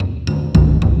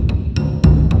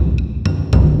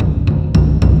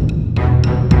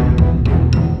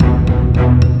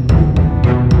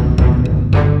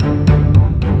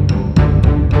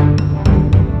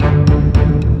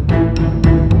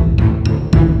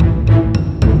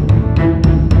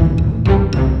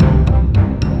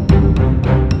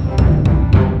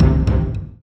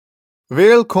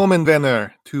Välkommen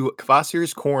vänner to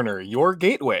Kvasir's Corner, your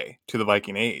gateway to the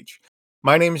Viking Age.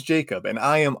 My name is Jacob, and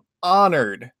I am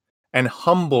honored and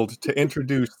humbled to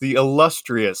introduce the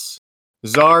illustrious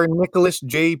Tsar Nicholas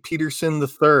J. Peterson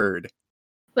III.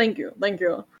 Thank you.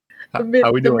 How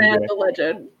The we doing man, today? the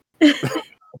legend.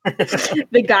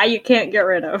 The guy you can't get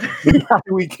rid of. The guy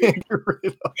we can't get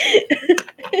rid of.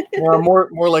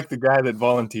 More like the guy that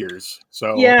volunteers.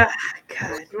 So Yeah.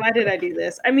 God, why did I do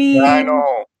this? I mean, I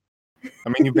know.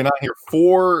 You've been out here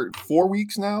four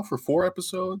weeks now for 4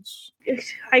 episodes.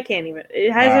 I can't even.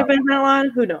 Has it been that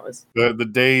long? Who knows? The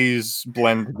days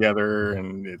blend together,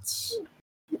 and it's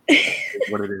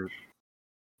what it is.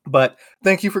 But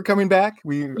thank you for coming back.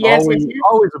 We Yes.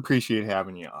 always appreciate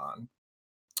having you on.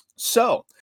 So,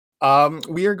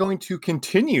 we are going to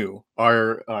continue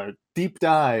our deep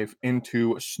dive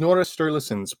into Snorri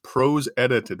Sturluson's Prose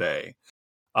Edda today,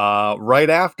 right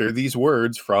after these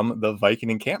words from the Viking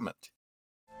Encampment.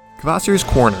 Kvasir's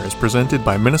Corner is presented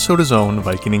by Minnesota's own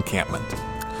Viking Encampment.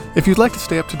 If you'd like to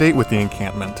stay up to date with the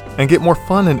encampment and get more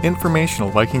fun and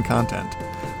informational Viking content,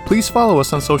 please follow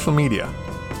us on social media.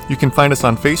 You can find us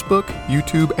on Facebook,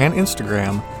 YouTube, and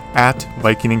Instagram at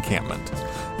Viking Encampment,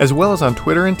 as well as on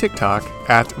Twitter and TikTok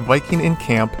at Viking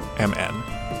Encamp MN.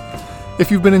 If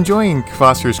you've been enjoying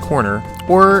Kvasir's Corner,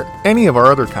 or any of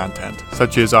our other content,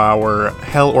 such as our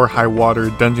Hell or High Water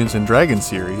Dungeons & Dragons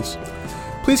series,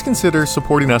 please consider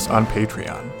supporting us on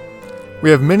Patreon. We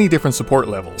have many different support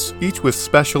levels, each with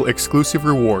special exclusive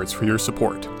rewards for your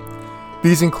support.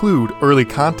 These include early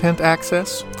content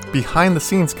access,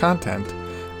 behind-the-scenes content,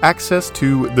 access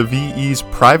to the VE's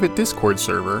private Discord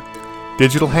server,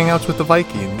 digital hangouts with the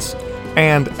Vikings,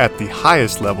 and, at the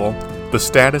highest level, the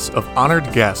status of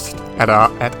honored guest at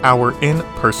our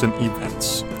in-person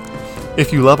events.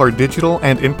 If you love our digital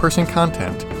and in-person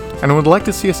content, and would like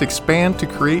to see us expand to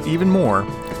create even more,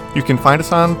 you can find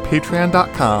us on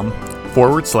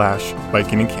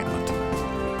patreon.com/Viking Encampment.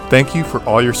 Thank you for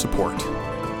all your support.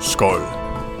 Skål.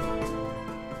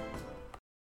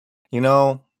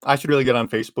 I should really get on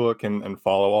Facebook and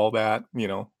follow all that.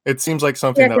 It seems like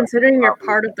something that considering you're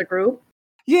part of the group.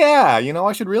 Yeah,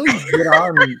 I should really get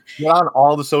on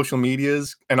all the social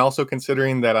medias, and also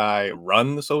considering that I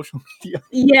run the social media.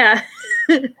 Yeah.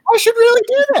 I should really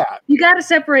do that. You got to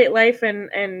separate life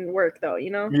and work, though,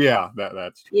 Yeah,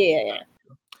 that's true. Yeah.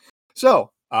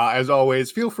 So, as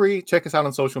always, feel free, check us out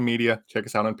on social media, check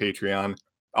us out on Patreon.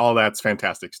 All that's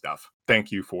fantastic stuff.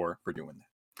 Thank you for doing that.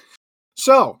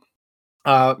 So,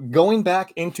 going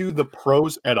back into the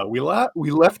Prose Edda, we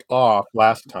left off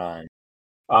last time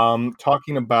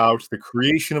talking about the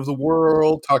creation of the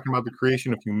world, talking about the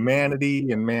creation of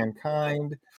humanity and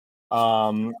mankind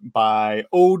by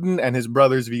Odin and his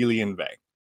brothers Vili and Ve.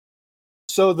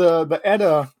 So the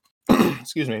Edda,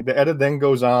 the Edda then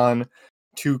goes on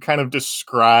to kind of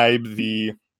describe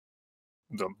the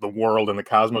world and the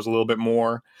cosmos a little bit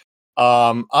more.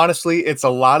 Honestly, it's a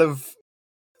lot of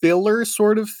filler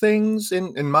sort of things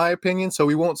in my opinion, so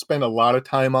we won't spend a lot of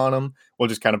time on them. We'll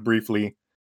just kind of briefly,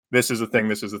 this is a thing,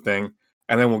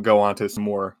 and then we'll go on to some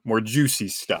more juicy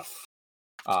stuff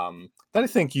that I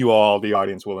think you all, the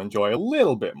audience, will enjoy a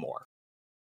little bit more.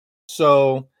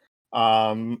 So,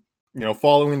 following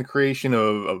the creation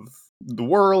of the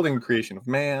world and creation of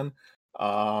man,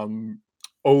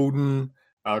 Odin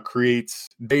creates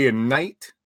day and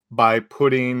night by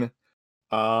putting,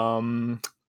 let's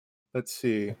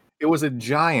see, it was a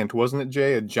giant, wasn't it,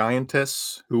 Jay? A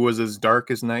giantess who was as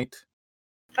dark as night?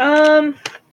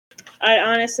 I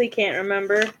honestly can't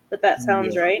remember, but that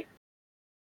sounds right.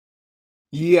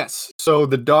 Yes. So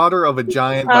the daughter of a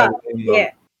giant by the name of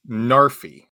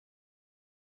Narfi.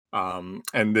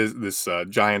 And this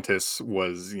giantess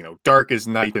was, dark as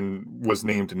night and was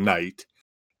named Night.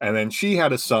 And then she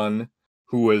had a son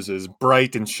who was as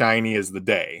bright and shiny as the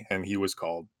day, and he was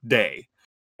called Day.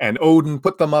 And Odin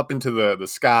put them up into the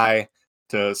sky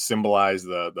to symbolize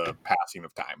the passing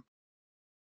of time.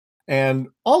 And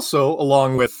also,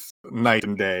 along with night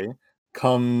and day,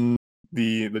 come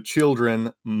the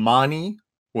children Mani,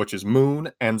 which is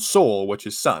moon, and Sol, which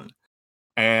is sun.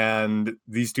 And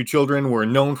these two children were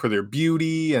known for their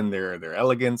beauty and their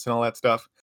elegance and all that stuff.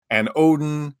 And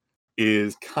Odin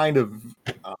is kind of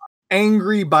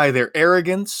angry by their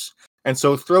arrogance, and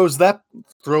so throws them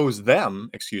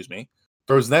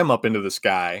up into the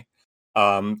sky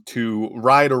to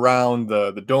ride around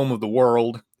the dome of the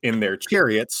world in their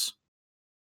chariots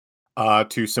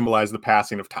to symbolize the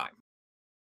passing of time.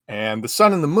 And the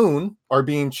sun and the moon are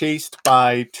being chased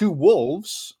by 2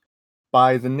 wolves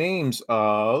by the names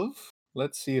of,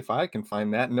 let's see if I can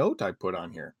find that note I put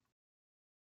on here.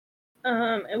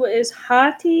 It was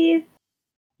Hati.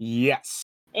 Yes.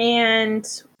 And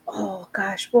oh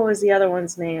gosh, what was the other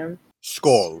one's name?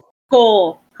 Skull.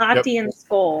 Skull. Hati and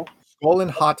Skull. Skull and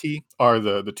Hati are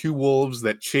the two wolves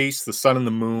that chase the sun and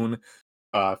the moon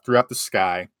throughout the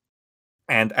sky.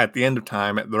 And at the end of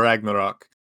time, at the Ragnarok,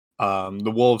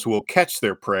 the wolves will catch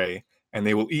their prey, and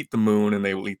they will eat the moon, and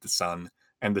they will eat the sun,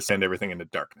 and descend everything into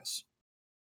darkness.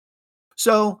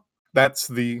 So that's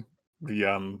the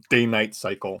day-night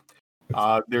cycle.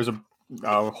 There's a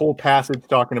whole passage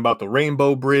talking about the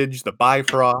Rainbow Bridge, the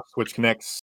Bifrost, which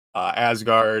connects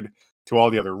Asgard to all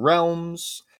the other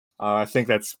realms. I think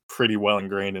that's pretty well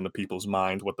ingrained into people's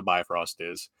minds what the Bifrost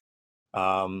is.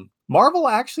 Marvel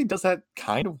actually does that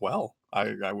kind of well,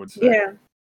 I would say. Yeah,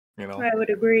 you know, I would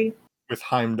agree. with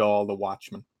Heimdall the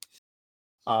Watchman.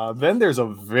 Then there's a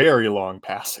very long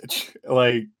passage,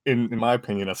 like in my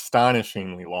opinion,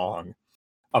 astonishingly long,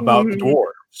 about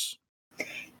dwarves.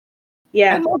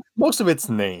 Yeah, And most of its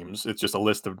names, it's just a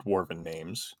list of dwarven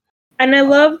names. and I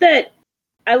love that.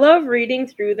 I love reading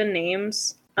through the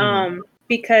names.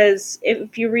 Because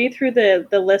if you read through the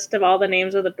list of all the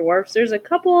names of the dwarfs, there's a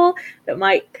couple that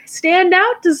might stand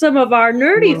out to some of our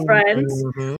nerdy friends.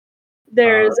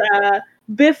 There's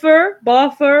Bifur,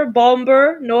 Boffer,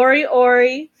 Bomber, Nori,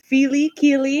 Ori, Fili,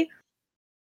 Kili,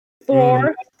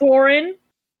 Thor, Thorin.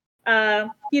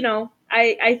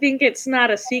 I think it's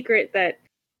not a secret that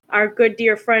our good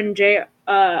dear friend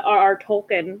J.R.R.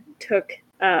 Tolkien took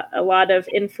a lot of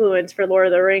influence for Lord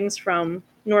of the Rings from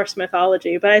Norse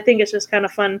mythology, but I think it's just kind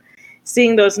of fun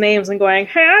seeing those names and going,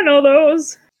 hey, I know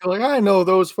those. You're like, I know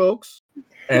those folks.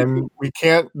 And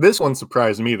this one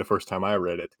surprised me the first time I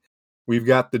read it. We've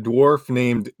got the dwarf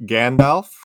named Gandalf.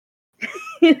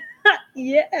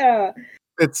 Yeah.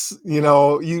 It's,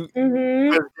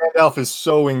 Gandalf is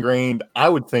so ingrained, I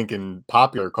would think in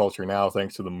popular culture now,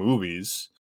 thanks to the movies,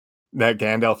 that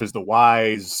Gandalf is the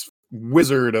wise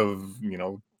wizard of,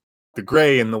 the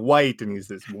gray and the white, and he's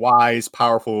this wise,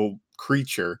 powerful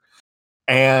creature.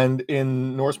 And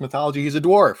in Norse mythology, he's a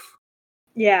dwarf.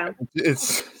 Yeah.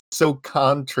 It's so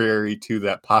contrary to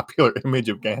that popular image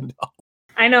of Gandalf.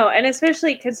 I know, and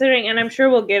especially considering, and I'm sure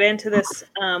we'll get into this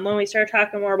when we start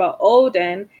talking more about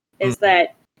Odin, is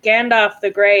that Gandalf the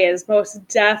Grey is most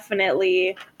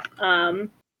definitely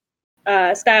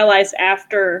stylized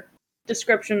after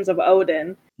descriptions of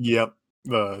Odin. Yep.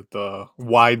 The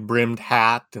wide-brimmed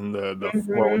hat and the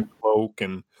flowing cloak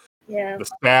and the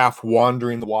staff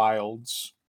wandering the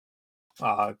wilds.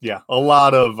 A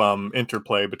lot of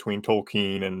interplay between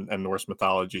Tolkien and Norse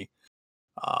mythology.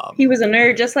 He was a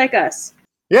nerd just like us.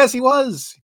 Yes, he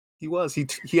was. He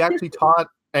actually taught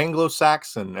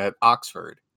Anglo-Saxon at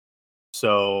Oxford.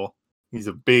 So he's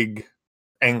a big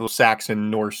Anglo-Saxon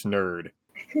Norse nerd.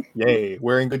 Yay,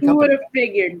 wearing good company. Who would have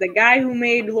figured the guy who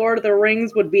made Lord of the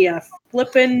Rings would be a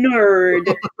flippin'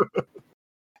 nerd?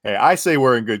 Hey, I say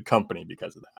we're in good company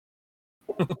because of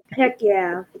that. Heck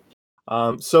yeah.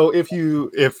 So if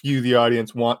you, the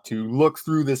audience, want to look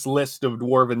through this list of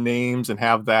dwarven names and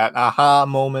have that aha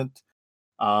moment,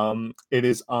 it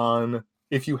is on,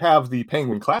 if you have the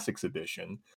Penguin Classics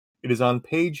edition, it is on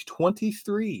page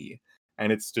 23,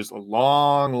 and it's just a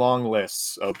long, long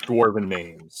list of dwarven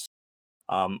names.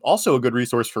 Also a good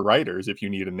resource for writers if you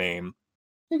need a name.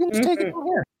 You can just take it from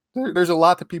here. There's a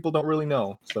lot that people don't really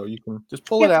know, so you can just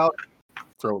pull it out,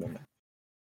 throw it in there.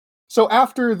 So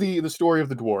after the story of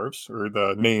the dwarves, or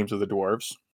the names of the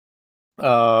dwarves,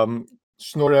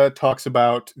 Snorre talks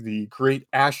about the great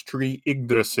ash tree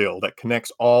Yggdrasil that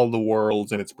connects all the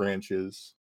worlds and its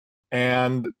branches,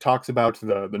 and talks about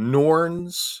the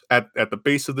Norns at the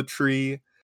base of the tree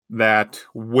that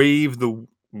weave the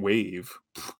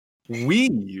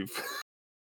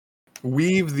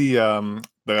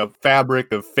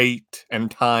fabric of fate and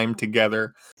time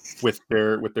together with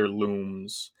their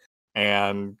looms,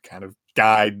 and kind of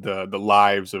guide the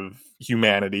lives of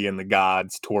humanity and the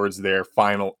gods towards their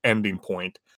final ending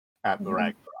point at the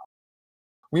Ragnarok.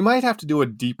 We might have to do a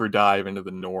deeper dive into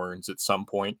the Norns at some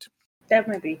point. That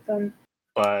might be fun.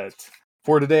 But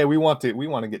for today, we want to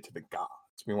get to the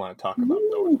gods. We want to talk about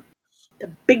those. The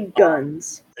big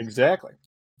guns. Exactly.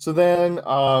 So then,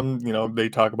 they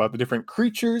talk about the different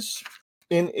creatures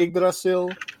in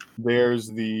Yggdrasil. There's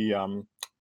the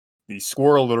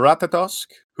squirrel Ratatosk,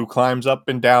 who climbs up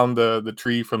and down the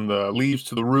tree from the leaves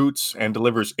to the roots and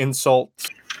delivers insults.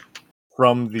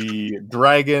 From the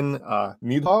dragon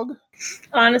Nidhogg.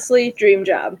 Honestly, dream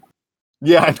job.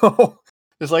 Yeah, I know.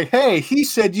 It's like, hey, he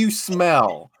said you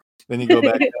smell. Then you go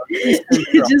back down.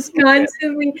 Just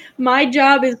constantly, my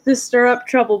job is to stir up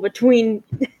trouble between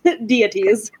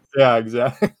deities. Yeah,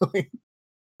 exactly.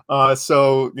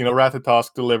 So,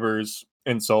 Ratatosk delivers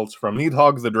insults from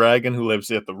Nidhogg the dragon, who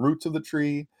lives at the roots of the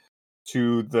tree,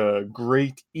 to the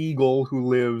great eagle who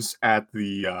lives at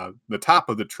the top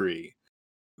of the tree,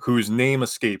 whose name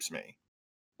escapes me.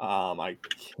 I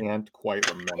can't quite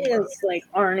remember. It's like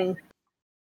Arnie.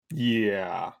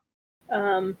 Yeah.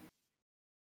 Um,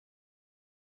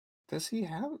 Does he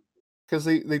have? Because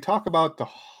they talk about the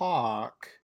hawk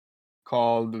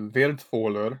called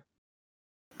Verdfoller,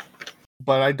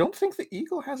 but I don't think the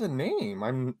eagle has a name.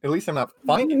 I'm not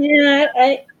finding.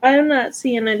 yeah, I'm not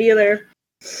seeing it either.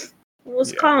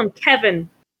 Let's call him Kevin.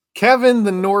 Kevin,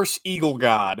 the Norse eagle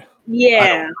god.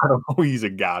 Yeah. I don't know if he's a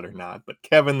god or not, but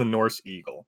Kevin, the Norse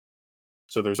eagle.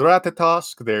 So there's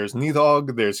Ratatosk, there's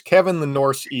Nidhogg, there's Kevin, the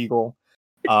Norse eagle.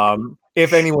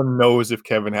 If anyone knows if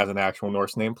Kevin has an actual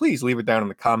Norse name, please leave it down in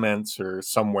the comments or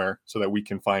somewhere so that we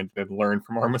can find and learn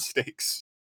from our mistakes.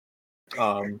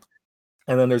 And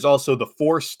then there's also the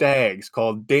 4 stags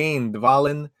called Dane,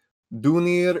 Dvalin,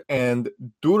 Dunir, and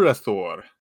Durathor.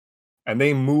 And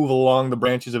they move along the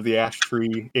branches of the ash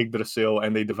tree, Yggdrasil,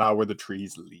 and they devour the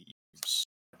tree's leaves.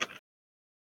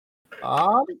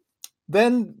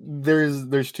 Then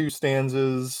there's 2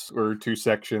 stanzas or 2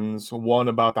 sections. One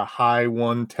about the High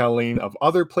One telling of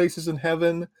other places in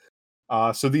heaven.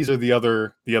 So these are the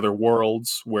other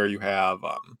worlds where you have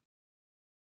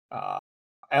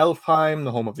Elfheim,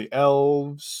 the home of the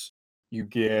elves. You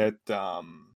get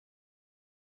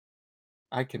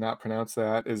I cannot pronounce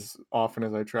that as often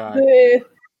as I try.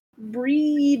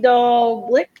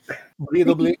 Breidablik.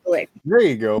 Breidablik. There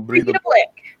you go.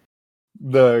 Breidablik.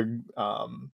 The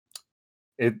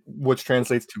which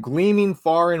translates to gleaming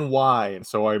far and wide.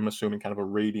 So I'm assuming kind of a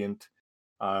radiant,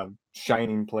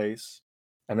 shining place.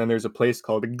 And then there's a place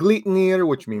called Glitnir,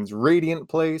 which means radiant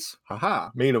place. Haha,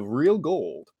 made of real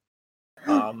gold.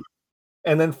 And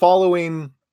then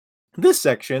following this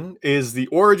section is the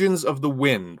origins of the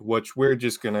wind, which we're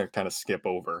just going to kind of skip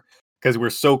over because we're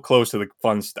so close to the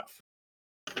fun stuff.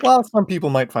 Well, some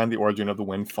people might find the origin of the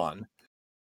wind fun.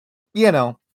 We're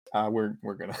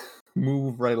going to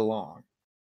move right along.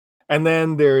 And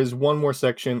then there's one more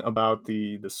section about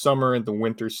the summer and the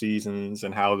winter seasons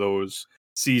and how those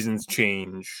seasons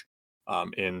change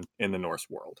in the Norse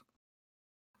world.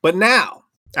 But now,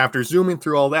 after zooming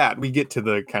through all that, we get to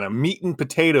the kind of meat and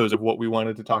potatoes of what we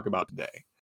wanted to talk about today.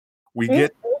 We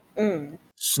get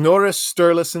Snorri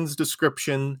Sturluson's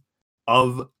description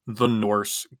of the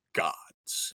Norse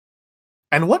gods.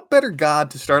 And what better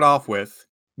god to start off with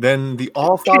than the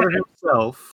Allfather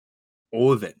himself,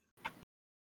 Odin.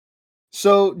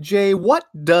 So, Jay, what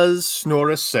does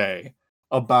Snorri say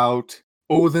about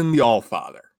Odin the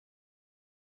Allfather?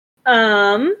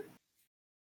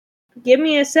 Give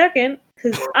me a second,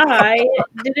 because I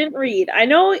didn't read. I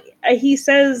know he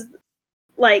says,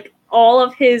 like, all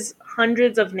of his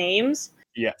hundreds of names.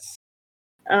 Yes.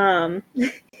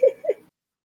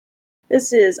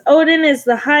 This is, Odin is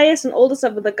the highest and oldest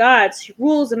of the gods. He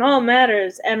rules in all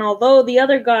matters, and although the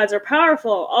other gods are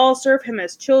powerful, all serve him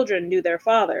as children do their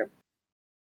father.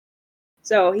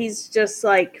 So he's just,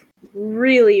 like,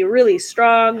 really, really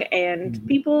strong, and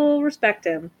people respect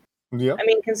him. Yep. I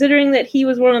mean, considering that he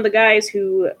was one of the guys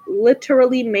who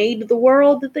literally made the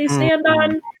world that they stand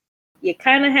on, you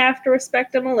kind of have to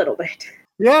respect him a little bit.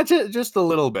 Yeah, just a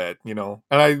little bit,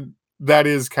 And that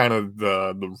is kind of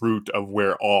the root of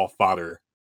where Allfather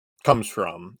comes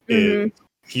from. Is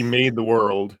he made the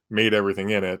world, made everything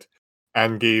in it,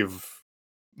 and gave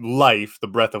life, the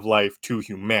breath of life, to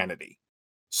humanity.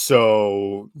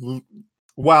 So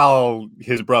while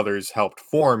his brothers helped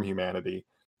form humanity,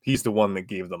 he's the one that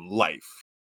gave them life.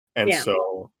 And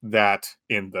so that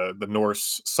in the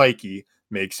Norse psyche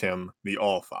makes him the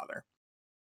Allfather.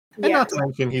 And not to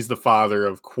mention he's the father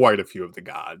of quite a few of the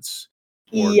gods.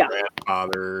 Or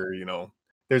grandfather,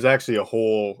 There's actually a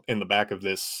whole, in the back of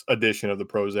this edition of the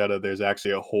Prose Edda, there's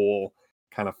actually a whole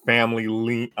kind of family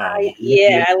I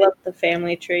love the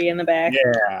family tree in the back.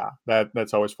 Yeah,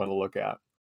 that's always fun to look at.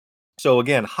 So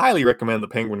again, highly recommend the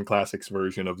Penguin Classics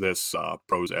version of this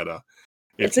Prose Edda.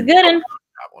 It's a good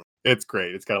one. It's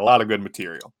great. It's got a lot of good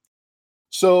material.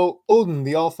 So Odin,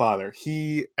 the Allfather,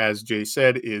 he, as Jay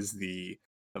said, is the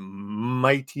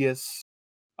mightiest,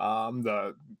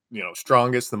 the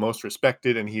strongest, the most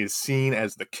respected, and he is seen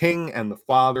as the king and the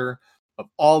father of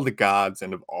all the gods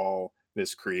and of all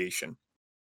this creation.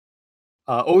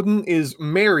 Odin is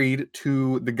married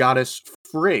to the goddess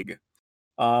Frigg.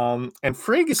 And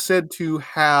Frigg is said to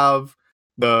have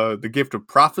the gift of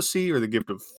prophecy or the gift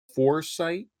of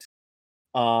foresight.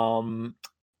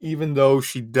 Even though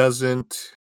she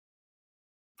doesn't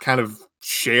kind of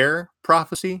share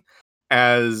prophecy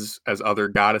as other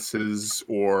goddesses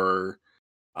or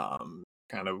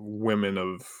kind of women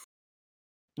of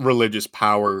religious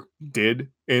power did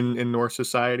in Norse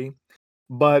society.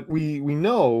 But we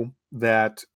know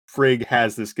that Frigg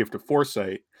has this gift of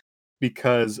foresight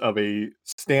because of a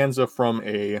stanza from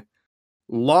a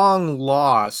long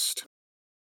lost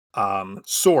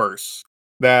source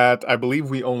that I believe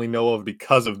we only know of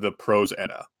because of the Prose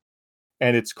Edda,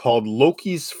 and it's called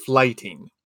Loki's Flyting.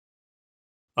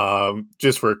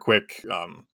 Just for a quick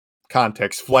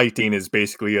context, flyting is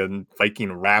basically a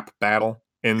Viking rap battle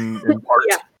in part.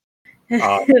 Yeah.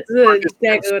 Uh, That's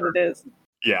exactly what it is.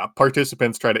 Yeah,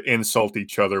 participants try to insult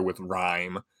each other with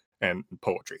rhyme and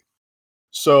poetry.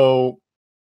 So,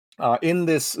 in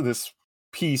this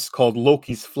piece called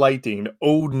Loki's Flyting,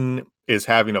 Odin is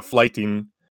having a flyting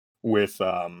with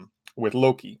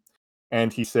Loki,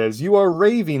 and he says, "You are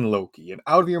raving, Loki, and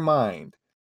out of your mind.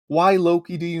 Why,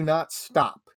 Loki, do you not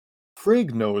stop?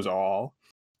 Frigg knows all.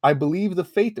 I believe the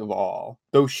fate of all,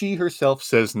 though she herself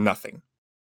says nothing."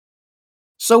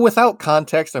 So, without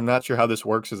context, I'm not sure how this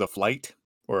works as a flight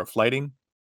or a flighting.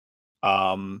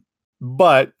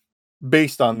 But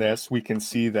based on this, we can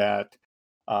see that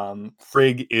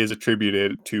Frigg is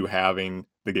attributed to having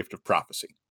the gift of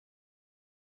prophecy.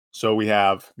 So we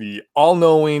have the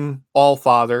all-knowing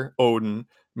all-father Odin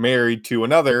married to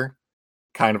another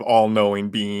kind of all-knowing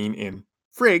being in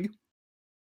Frigg,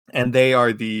 and they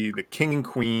are the king and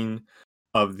queen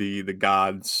of the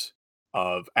gods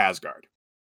of Asgard.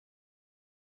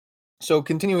 So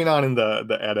continuing on in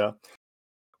the Edda,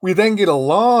 we then get a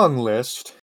long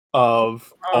list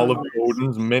of all of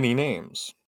Odin's many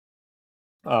names.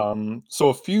 So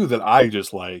a few that I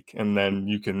just like, and then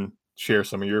you can share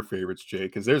some of your favorites, Jay,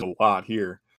 because there's a lot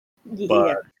here.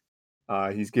 Yeah.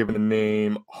 But he's given the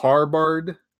name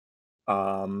Harbard,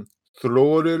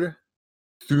 Throrir,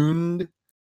 Thund.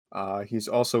 He's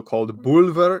also called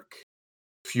Bulwark,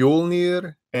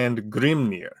 Fjolnir, and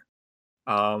Grimnir.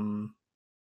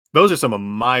 Those are some of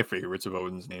my favorites of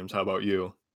Odin's names. How about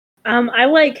you? I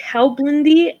like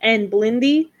Helblindi and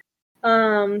Blindy.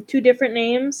 Two different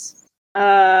names.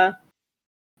 I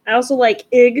also like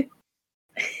Ig.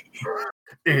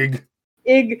 Ig.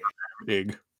 Ig.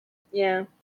 Ig. Yeah.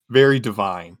 Very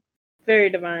divine. Very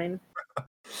divine.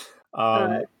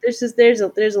 There's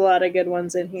a lot of good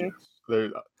ones in here.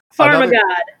 Pharmagod.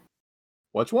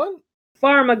 Which one?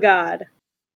 Pharmagod.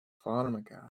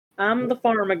 Pharmagod. I'm the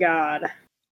Pharmagod.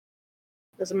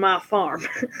 This is my farm.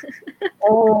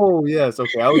 Oh yes,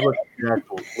 okay. I was looking at the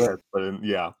actual list, but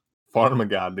yeah,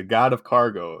 Pharmagod, the god of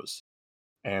cargoes,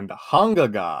 and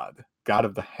Hangagod, god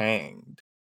of the hanged.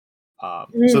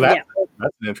 So that's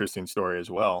an interesting story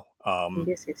as well.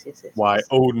 Yes. Why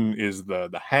Odin is the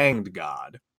hanged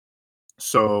god.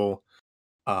 So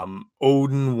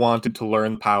Odin wanted to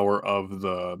learn power of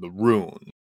the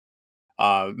rune.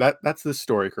 That's the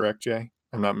story, correct, Jay?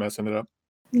 I'm not messing it up.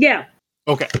 Yeah.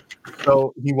 Okay.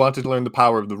 So he wanted to learn the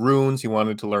power of the runes. He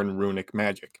wanted to learn runic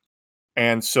magic.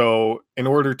 And so in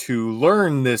order to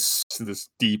learn this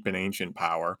deep and ancient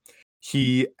power,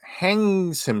 he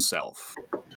hangs himself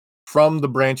from the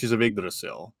branches of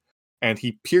Yggdrasil, and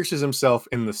he pierces himself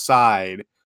in the side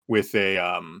with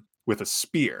a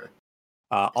spear.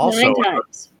 Also, 9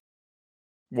 times.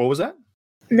 What was that?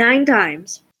 9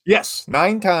 times. Yes,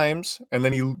 9 times, and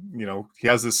then he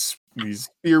has these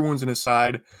spear wounds in his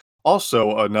side.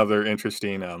 Also, another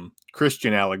interesting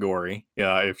Christian allegory.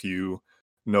 If you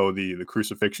know the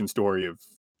crucifixion story of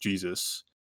Jesus,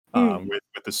 with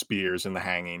the spears and the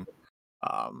hanging.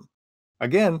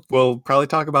 Again, we'll probably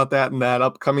talk about that in that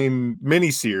upcoming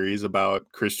mini-series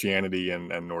about Christianity and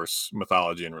Norse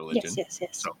mythology and religion. Yes.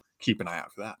 So keep an eye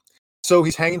out for that. So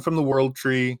he's hanging from the world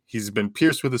tree. He's been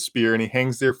pierced with a spear, and he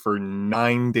hangs there for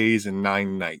 9 days and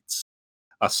 9 nights.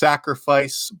 A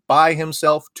sacrifice by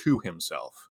himself to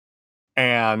himself.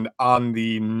 And on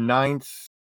the 9th,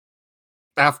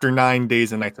 after 9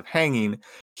 days and nights of hanging,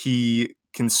 he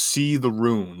can see the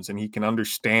runes and he can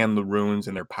understand the runes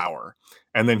and their power.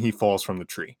 And then he falls from the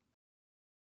tree.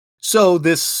 So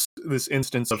this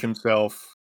instance of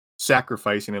himself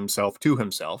sacrificing himself to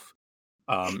himself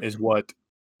is what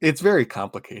it's very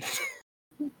complicated.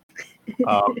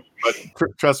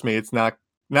 But trust me, it's not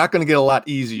going to get a lot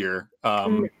easier,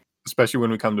 especially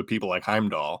when we come to people like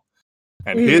Heimdall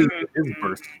and his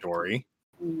birth story.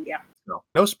 Yeah.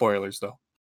 No spoilers though.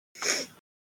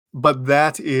 But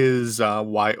that is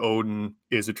why Odin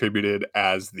is attributed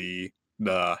as the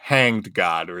hanged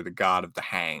god, or the god of the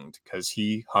hanged, because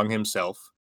he hung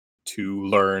himself to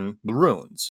learn the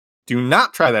runes. Do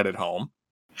not try that at home.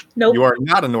 Nope. You are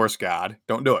not a Norse god.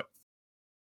 Don't do it.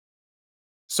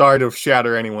 Sorry to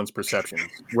shatter anyone's perceptions.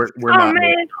 We're not.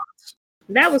 Man.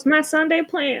 That was my Sunday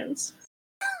plans.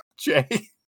 Jay.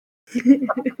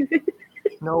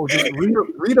 No, just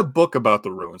read a book about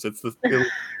the runes. It'll get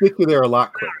you there a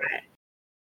lot quicker.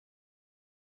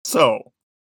 So,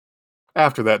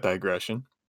 after that digression,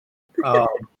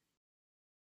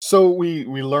 so we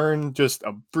learn just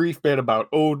a brief bit about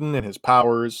Odin and his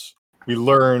powers. We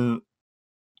learn,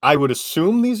 I would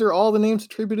assume these are all the names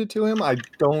attributed to him. I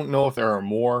don't know if there are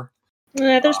more.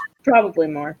 There's probably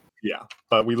more. Yeah,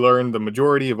 but we learned the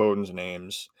majority of Odin's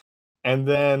names. And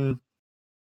then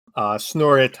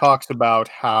Snorri talks about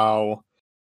how,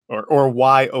 or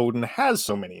why Odin has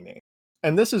so many names.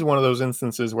 And this is one of those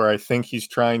instances where I think he's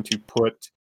trying to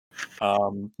put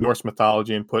Norse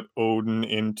mythology and put Odin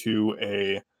into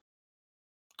a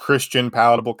Christian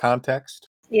palatable context.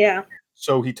 Yeah.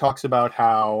 So he talks about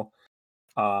how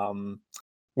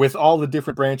with all the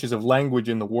different branches of language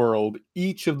in the world,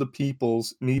 each of the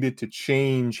peoples needed to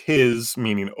change his,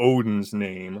 meaning Odin's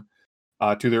name,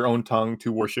 to their own tongue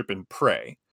to worship and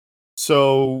pray.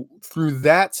 So through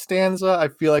that stanza, I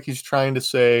feel like he's trying to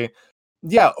say,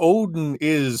 yeah, Odin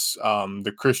is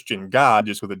the Christian god,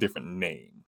 just with a different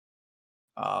name.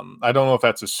 I don't know if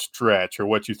that's a stretch or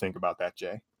what you think about that,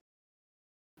 Jay.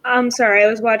 I'm sorry, I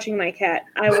was watching my cat.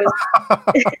 I was.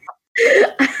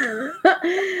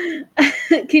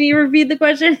 Can you repeat the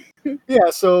question? Yeah,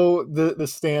 so the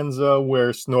stanza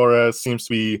where Snorri seems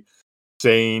to be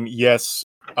saying, yes,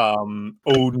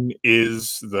 Odin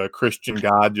is the Christian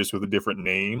god, just with a different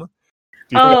name.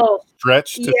 Do you think that's a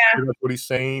stretch to say that's what he's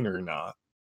saying or not?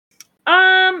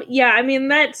 Yeah, I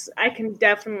mean, I can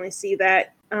definitely see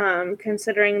that,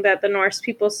 considering that the Norse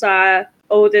people saw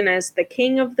Odin as the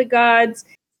king of the gods,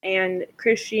 and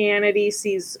Christianity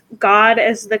sees God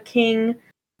as the king.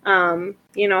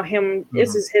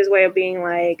 This is his way of being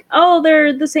like, oh,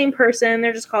 they're the same person,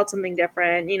 they're just called something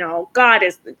different. God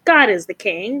is the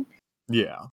king.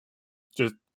 Yeah,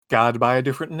 just God by a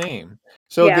different name.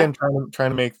 So again,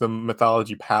 trying to make the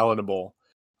mythology palatable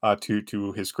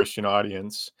to his Christian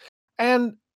audience.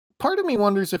 And part of me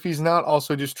wonders if he's not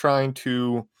also just trying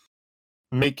to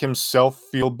make himself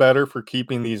feel better for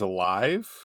keeping these alive.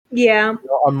 Yeah.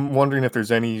 I'm wondering if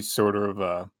there's any sort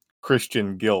of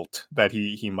Christian guilt that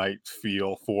he might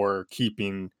feel for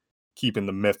keeping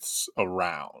the myths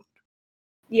around.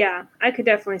 Yeah, I could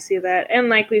definitely see that. And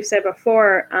like we've said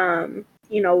before, I'm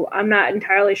not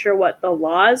entirely sure what the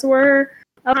laws were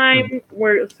at the time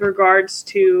with regards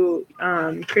to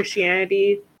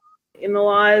Christianity in the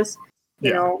laws.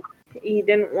 You know, he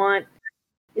didn't want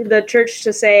the church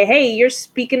to say, hey, you're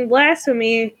speaking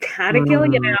blasphemy, gotta kill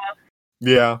you now.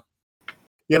 Yeah.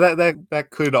 Yeah, that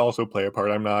could also play a part.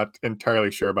 I'm not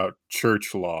entirely sure about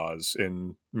church laws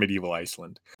in medieval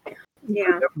Iceland.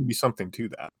 Yeah. There would be something to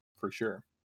that, for sure.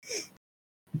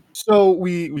 So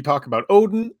we talk about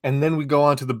Odin, and then we go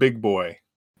on to the big boy,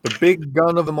 the big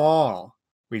gun of them all.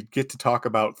 We get to talk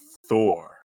about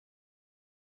Thor.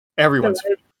 Everyone's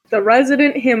the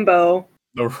resident himbo.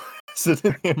 The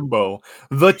resident himbo,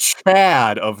 the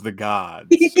Chad of the gods.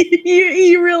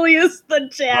 He really is the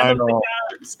Chad of the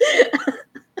gods.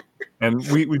 And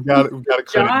we've got to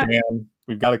credit Dan.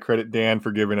 We've got to credit Dan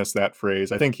for giving us that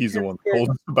phrase. I think he's the one that told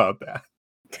us about that.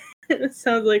 It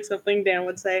sounds like something Dan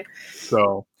would say.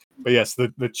 So, but yes,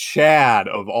 the Chad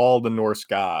of all the Norse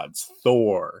gods,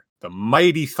 Thor, the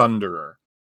mighty thunderer.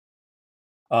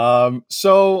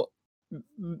 So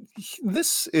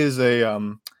this is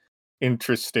a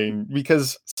interesting,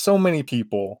 because so many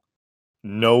people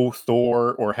know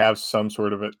Thor or have some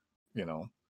sort of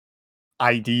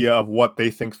idea of what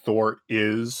they think Thor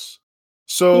is.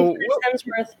 So Chris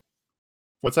Hemsworth.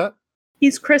 What's that?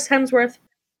 He's Chris Hemsworth.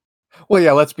 Well,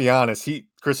 yeah, let's be honest.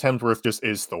 Chris Hemsworth just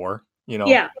is Thor,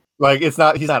 Yeah. Like he's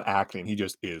not acting, he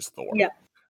just is Thor. Yeah.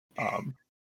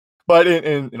 But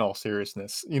in all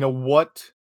seriousness,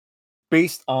 what,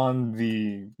 based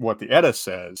on what the Edda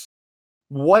says,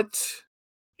 what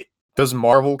does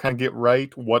Marvel kind of get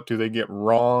right? What do they get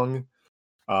wrong?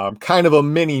 Kind of a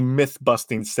mini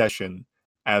myth-busting session,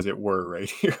 as it were, right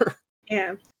here.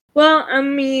 Yeah. Well, I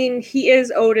mean, he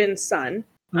is Odin's son.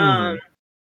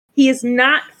 He is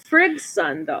not Frigg's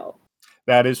son, though.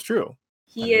 That is true.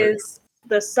 He is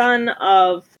the son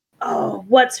of,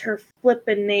 what's her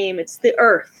flippin' name? It's the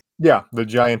Earth. Yeah, the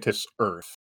giantess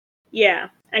Earth. Yeah,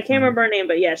 I can't remember her name,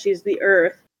 but yeah, she's the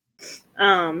Earth.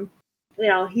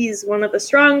 He's one of the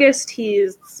strongest.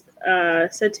 He's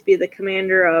said to be the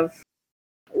commander of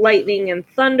lightning and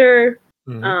thunder.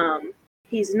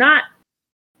 He's not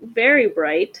very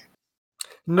bright.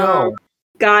 No.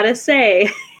 Gotta say,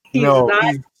 he's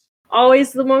not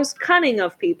always the most cunning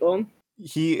of people.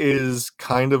 He is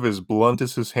kind of as blunt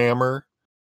as his hammer.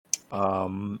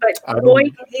 But boy,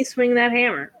 can he swing that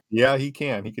hammer. Yeah, he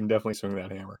can. He can definitely swing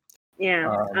that hammer. Yeah.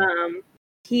 Um,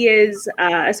 He is,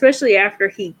 especially after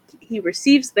he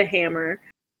receives the hammer,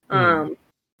 mhm.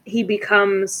 he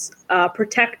becomes a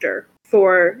protector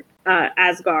for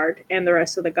Asgard and the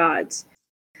rest of the gods.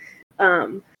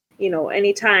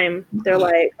 Anytime they're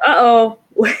like, "Uh-oh,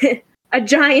 a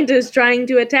giant is trying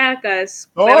to attack us,"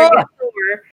 better Oh! get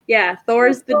Thor. Yeah,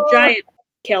 Thor's the giant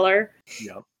killer.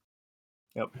 Yep.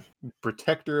 Yep.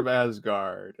 Protector of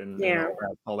Asgard and Yeah,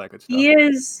 all that good stuff. he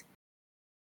is.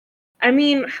 I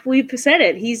mean, we've said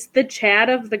it. He's the Chad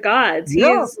of the gods. He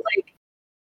Yeah. is like,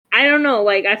 I don't know,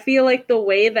 like I feel like the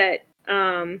way that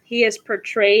he is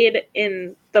portrayed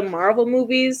in the Marvel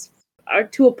movies are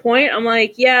to a point. I'm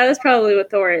like, yeah, that's probably what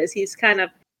Thor is. He's kind of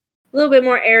a little bit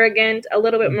more arrogant, a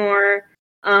little bit more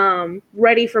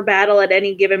ready for battle at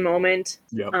any given moment.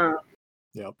 Yep.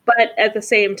 Yep. But at the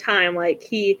same time, like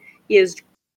he is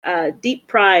deep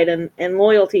pride and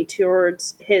loyalty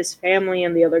towards his family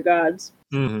and the other gods.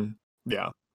 Mm-hmm. Yeah.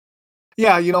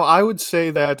 Yeah, I would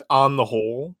say that on the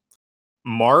whole,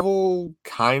 Marvel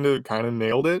kind of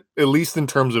nailed it, at least in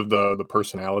terms of the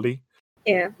personality.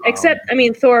 Yeah, except I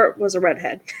mean, Thor was a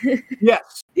redhead.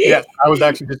 Yes. Yes, I was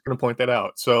actually just going to point that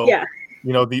out. So, Yeah,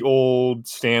 the old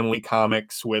Stan Lee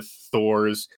comics with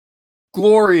Thor's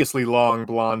gloriously long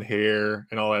blonde hair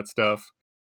and all that stuff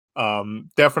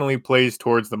definitely plays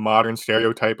towards the modern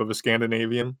stereotype of a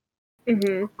Scandinavian.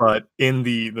 hmm But in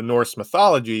the Norse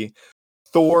mythology,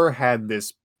 Thor had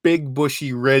this big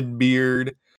bushy red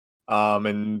beard,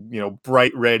 and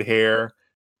bright red hair.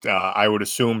 I would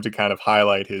assume to kind of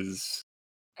highlight his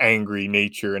angry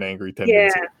nature and angry yeah,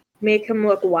 tendency. make him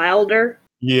look wilder.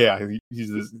 Yeah,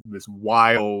 he's this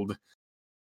wild,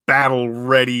 battle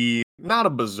ready. Not a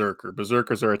berserker.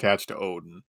 Berserkers are attached to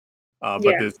Odin, but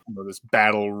Yeah, this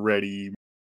battle ready.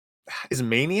 Is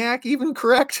maniac even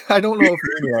correct? I don't know if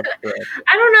maniac is correct.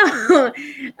 I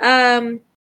don't know.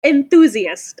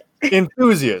 Enthusiast.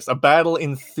 Enthusiast, a battle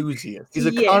enthusiast. He's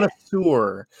a Yeah,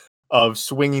 connoisseur of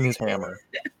swinging his hammer.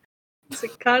 he's a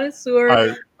connoisseur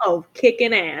I of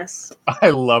kicking ass.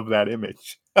 I love that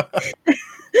image.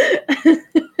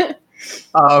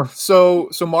 So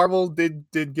Marvel did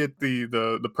get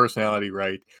the personality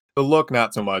right. The look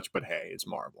not so much, but hey, it's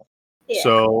Marvel. Yeah,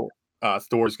 So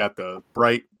Thor's got the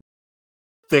bright,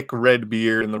 thick red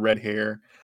beard and the red hair.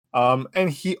 And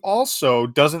he also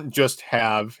doesn't just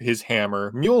have his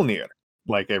hammer Mjolnir,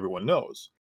 like everyone knows.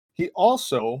 He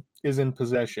also is in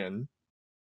possession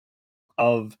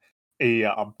of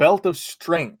a belt of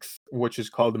strength, which is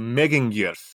called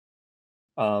Megingir.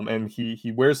 And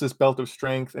he wears this belt of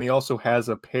strength, and he also has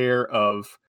a pair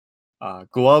of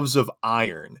gloves of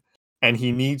iron. And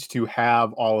he needs to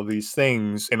have all of these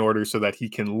things in order so that he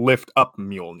can lift up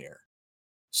Mjolnir.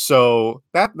 So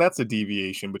that's a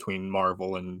deviation between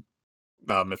Marvel and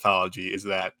mythology, is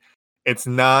that it's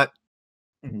not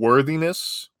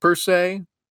worthiness per se.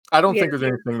 I don't yeah. think there's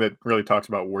anything that really talks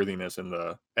about worthiness in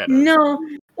the Eddas. No,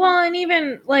 well, and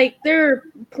even like there are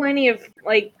plenty of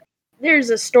like there's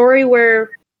a story where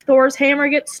Thor's hammer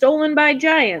gets stolen by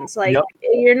giants. Like Yep.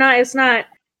 it's not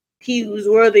he who's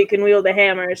worthy can wield the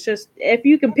hammer. It's just if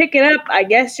you can pick it up, I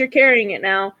guess you're carrying it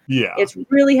now. Yeah. It's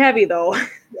really heavy though.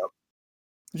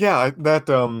 Yeah, that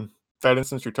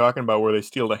instance you're talking about where they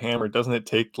steal the hammer, doesn't it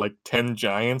take like 10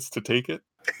 giants to take it?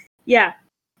 Yeah,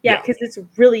 Yeah. because it's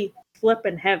really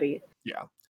flippin' heavy. Yeah.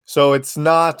 So it's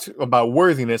not about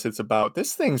worthiness, it's about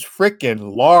this thing's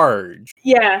freaking large.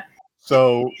 Yeah,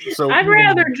 So I'd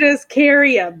rather just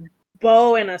carry a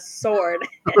bow and a sword.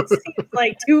 It seems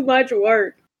like too much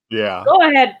work. Yeah. Go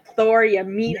ahead, Thor, you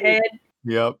meathead.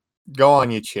 Yep. Go on,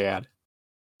 you Chad.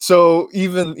 So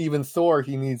even Thor,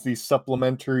 he needs these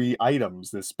supplementary items,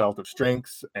 this belt of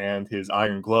strength and his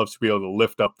iron gloves to be able to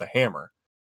lift up the hammer.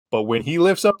 But when he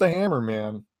lifts up the hammer,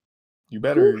 man, you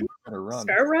better run.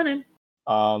 Start running.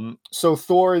 So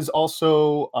Thor is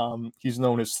also he's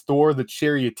known as Thor the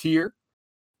Charioteer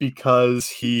because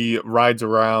he rides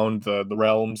around the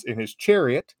realms in his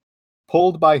chariot,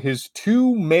 pulled by his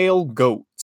two male goats.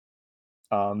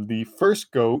 The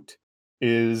first goat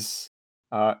is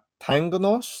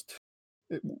Tangonost.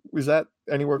 Is that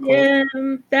anywhere close?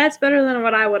 Yeah, that's better than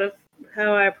what I would have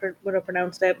would have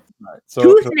pronounced it. Right. So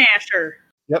Tooth Gnasher.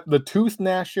 Yep, the Tooth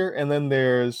Gnasher, and then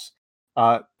there's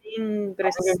Ingrid.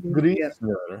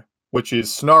 Grisner, which is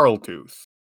Snarltooth.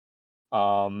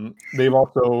 They've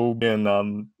also been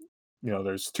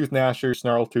there's Tooth Gnasher,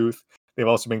 Snarltooth. They've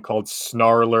also been called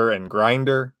Snarler and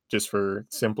Grinder, just for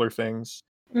simpler things.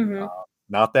 Mm-hmm.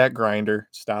 Not that Grinder.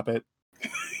 Stop it.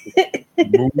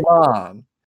 Move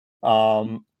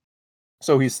on.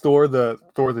 So he's Thor the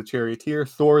Charioteer,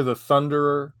 Thor the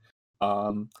Thunderer,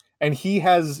 and he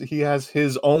has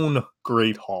his own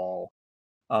great hall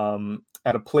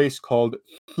at a place called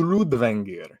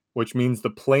Thrudvangir, which means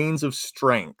the Plains of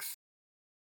Strength.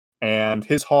 And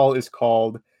his hall is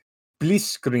called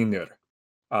Bliskrinir.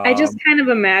 I just kind of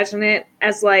imagine it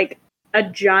as like a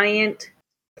giant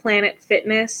Planet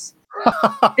Fitness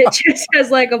that just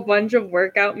has like a bunch of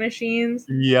workout machines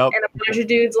Yep. and a bunch of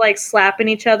dudes like slapping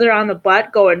each other on the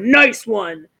butt, going, "Nice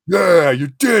one! Yeah, you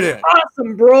did it!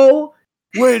 Awesome, bro!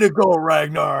 Way to go,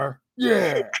 Ragnar!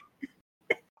 Yeah."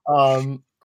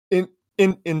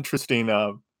 In interesting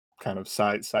kind of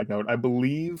side note, I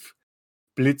believe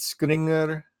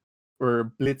Blitzkringer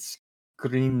or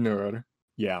Blitzkringer,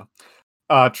 yeah,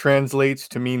 translates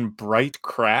to mean bright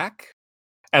crack.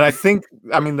 And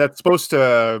I mean, that's supposed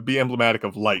to be emblematic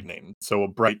of lightning. So a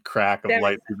bright crack of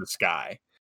light through the sky.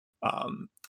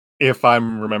 If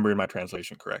I'm remembering my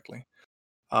translation correctly.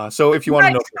 So if you want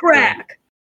to know.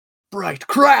 Bright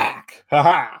crack!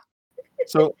 Haha!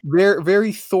 So they're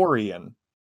very Thorian.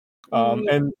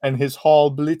 And his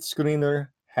hall, Blitzkringer,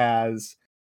 has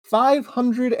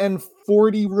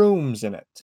 540 rooms in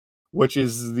it, which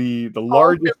is the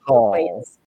largest hall.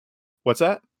 What's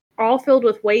that? All filled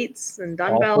with weights and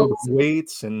dumbbells.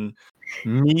 Weights and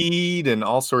mead and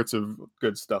all sorts of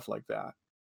good stuff like that.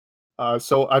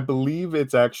 So I believe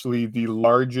it's actually the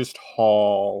largest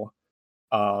hall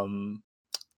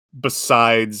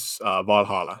besides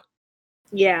Valhalla.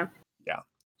 Yeah. Yeah.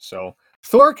 So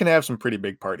Thor can have some pretty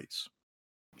big parties.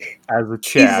 As a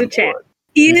Chad. He's a Chad.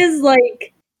 He is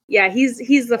like, yeah,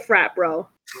 he's the frat bro.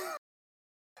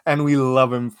 And we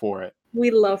love him for it.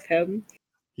 We love him.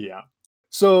 Yeah.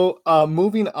 So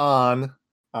moving on,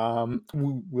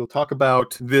 we'll talk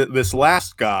about this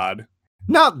last god.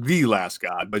 Not the last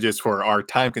god, but just for our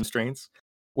time constraints,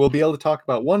 we'll be able to talk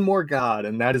about one more god,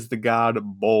 and that is the god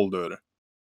Baldur.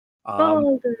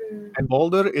 And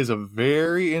Baldur is a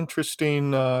very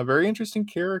interesting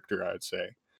character, I'd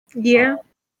say. Yeah.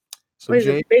 So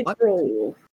Jay, a big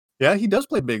role. Yeah, he does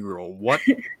play a big role.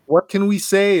 What can we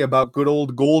say about good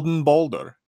old Golden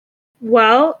Baldur?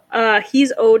 Well,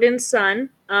 he's Odin's son,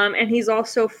 and he's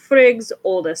also Frigg's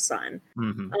oldest son.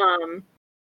 Mm-hmm.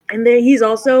 And he's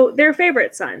also their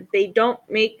favorite son. They don't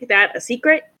make that a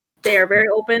secret. They are very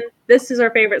open. This is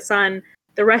our favorite son.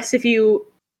 The rest of you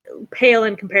pale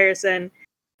in comparison.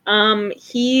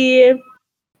 He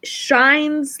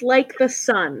shines like the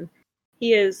sun.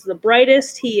 He is the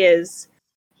brightest. He is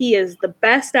the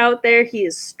best out there. He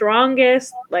is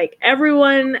strongest. Like,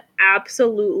 everyone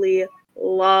absolutely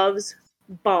loves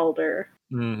Baldur.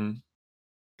 Mm-hmm.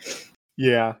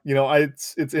 Yeah,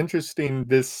 it's interesting,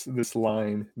 this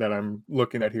line that I'm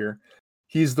looking at here.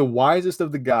 He's the wisest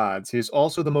of the gods. He is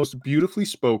also the most beautifully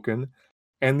spoken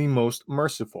and the most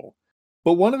merciful.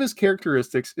 But one of his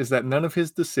characteristics is that none of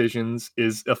his decisions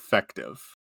is effective.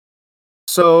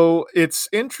 So it's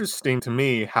interesting to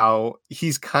me how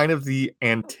he's kind of the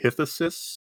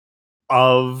antithesis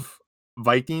of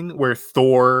Viking, where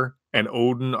Thor and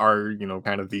Odin are,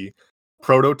 kind of the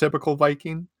prototypical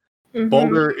Viking. Mm-hmm.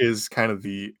 Baldur is kind of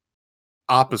the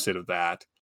opposite of that,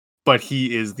 but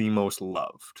he is the most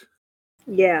loved.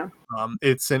 Yeah.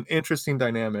 It's an interesting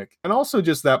dynamic. And also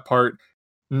just that part,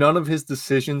 none of his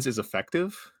decisions is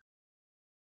effective.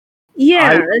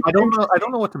 Yeah. I don't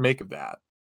know what to make of that.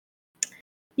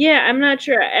 Yeah, I'm not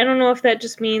sure. I don't know if that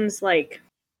just means, like,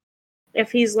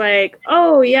 if he's like,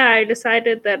 oh, yeah, I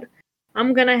decided that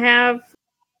I'm going to have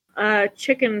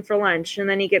chicken for lunch, and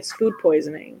then he gets food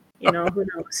poisoning. Who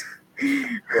knows?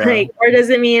 Yeah. Like, or does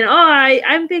it mean, I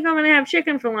think I'm going to have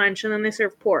chicken for lunch, and then they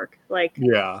serve pork? Like,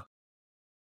 yeah.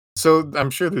 So I'm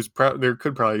sure there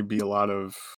could probably be a lot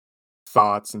of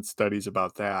thoughts and studies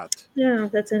about that. Yeah,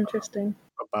 that's interesting.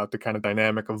 About the kind of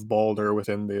dynamic of Baldur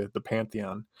within the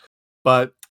pantheon.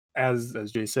 But as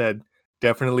Jay said,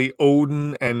 definitely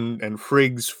Odin and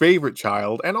Frigg's favorite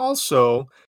child, and also,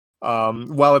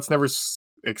 while it's never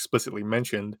explicitly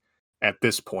mentioned at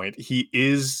this point, he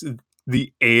is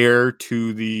the heir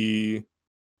to the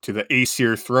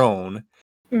Aesir throne,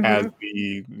 mm-hmm. as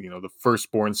the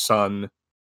firstborn son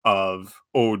of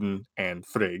Odin and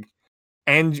Frigg.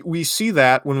 And we see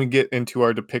that when we get into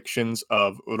our depictions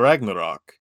of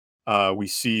Ragnarok. We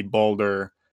see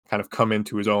Baldur kind of come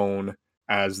into his own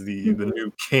as the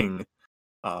new king.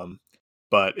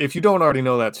 But if you don't already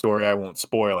know that story, I won't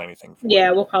spoil anything for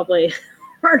you. We'll probably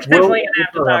we're definitely gonna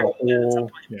have to talk about it at some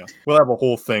point. Yeah, we'll have a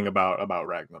whole thing about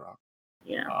Ragnarok.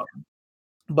 Yeah.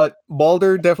 But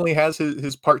Baldur definitely has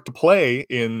his part to play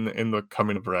in the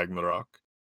coming of Ragnarok.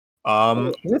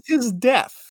 With his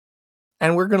death.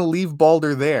 And we're going to leave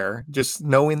Baldur there, just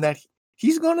knowing that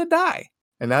he's going to die.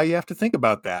 And now you have to think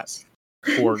about that.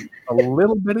 for a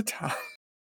little bit of time.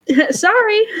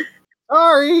 Sorry.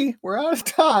 Sorry, we're out of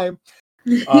time.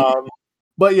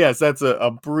 But yes, that's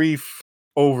a brief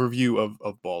overview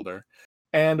of Balder,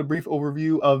 and a brief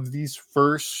overview of these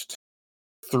first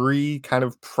 3 kind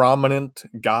of prominent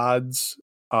gods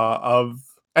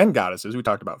and goddesses. We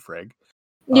talked about Frigg.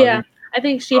 Yeah, I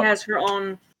think she has her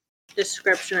own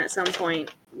description at some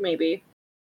point. Maybe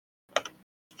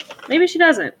she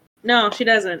doesn't. No, she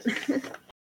doesn't.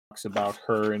 Talks about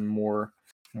her in more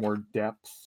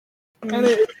depth, and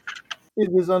it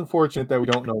is unfortunate that we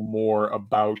don't know more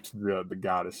about the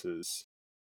goddesses,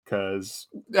 because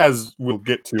as we'll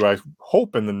get to, I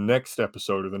hope in the next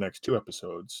episode or the next 2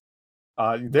 episodes,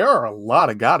 there are a lot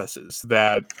of goddesses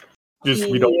that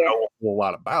we don't know a whole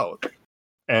lot about,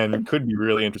 and could be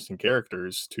really interesting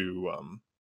characters to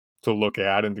look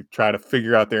at and to try to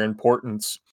figure out their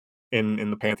importance in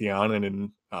the pantheon and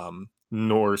in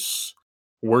Norse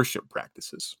worship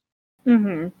practices.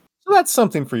 Mm-hmm. So that's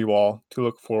something for you all to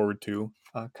look forward to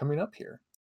coming up here.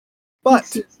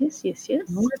 But yes.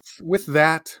 With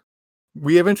that,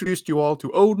 we have introduced you all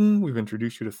to Odin, we've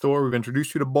introduced you to Thor, we've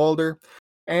introduced you to Balder,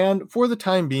 and for the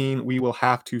time being, we will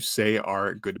have to say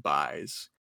our goodbyes.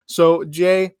 So,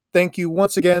 Jay, thank you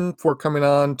once again for coming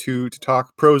on to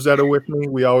talk Prose Edda with me.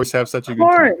 We always have such a good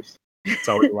time. It's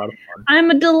always a lot of fun.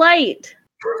 I'm a delight.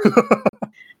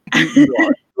 You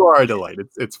are a delight.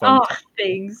 It's fun. Oh,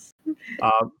 thanks.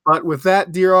 But with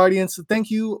that, dear audience, thank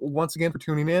you once again for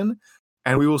tuning in,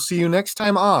 and we will see you next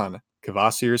time on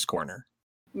Kvasir's Corner.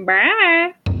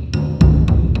 Bye.